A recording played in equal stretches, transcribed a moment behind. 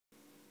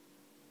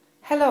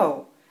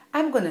Hello,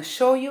 I'm going to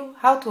show you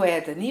how to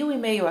add a new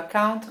email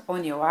account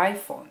on your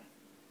iPhone.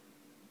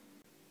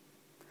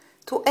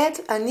 To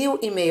add a new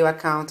email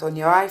account on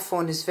your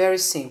iPhone is very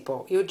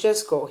simple. You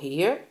just go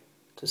here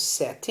to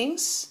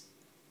Settings,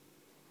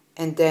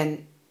 and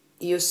then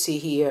you see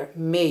here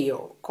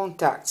Mail,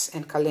 Contacts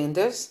and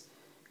Calendars.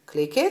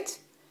 Click it,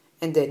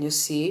 and then you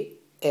see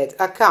Add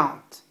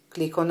Account.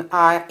 Click on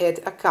Add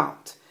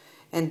Account,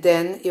 and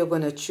then you're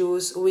going to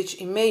choose which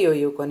email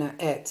you're going to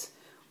add.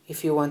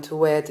 If you want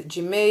to add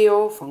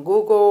Gmail from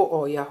Google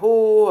or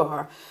Yahoo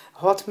or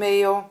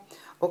Hotmail.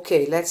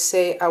 Okay, let's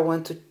say I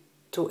want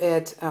to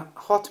add a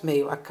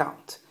Hotmail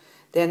account.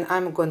 Then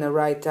I'm going to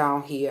write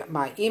down here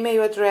my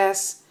email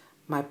address,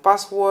 my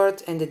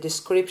password, and the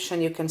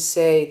description. You can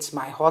say it's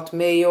my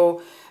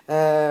Hotmail,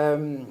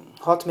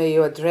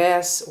 Hotmail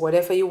address,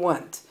 whatever you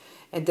want.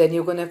 And then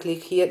you're going to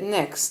click here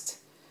Next.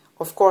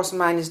 Of course,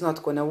 mine is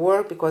not going to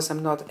work because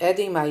I'm not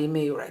adding my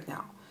email right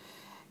now.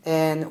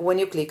 And when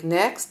you click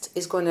Next,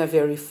 it's going to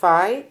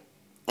verify,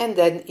 and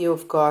then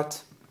you've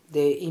got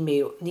the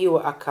email new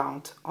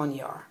account on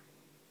your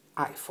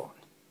iPhone.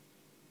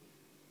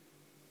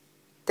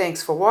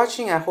 Thanks for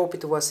watching. I hope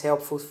it was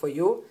helpful for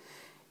you,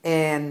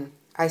 and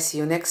I see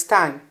you next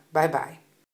time. Bye bye.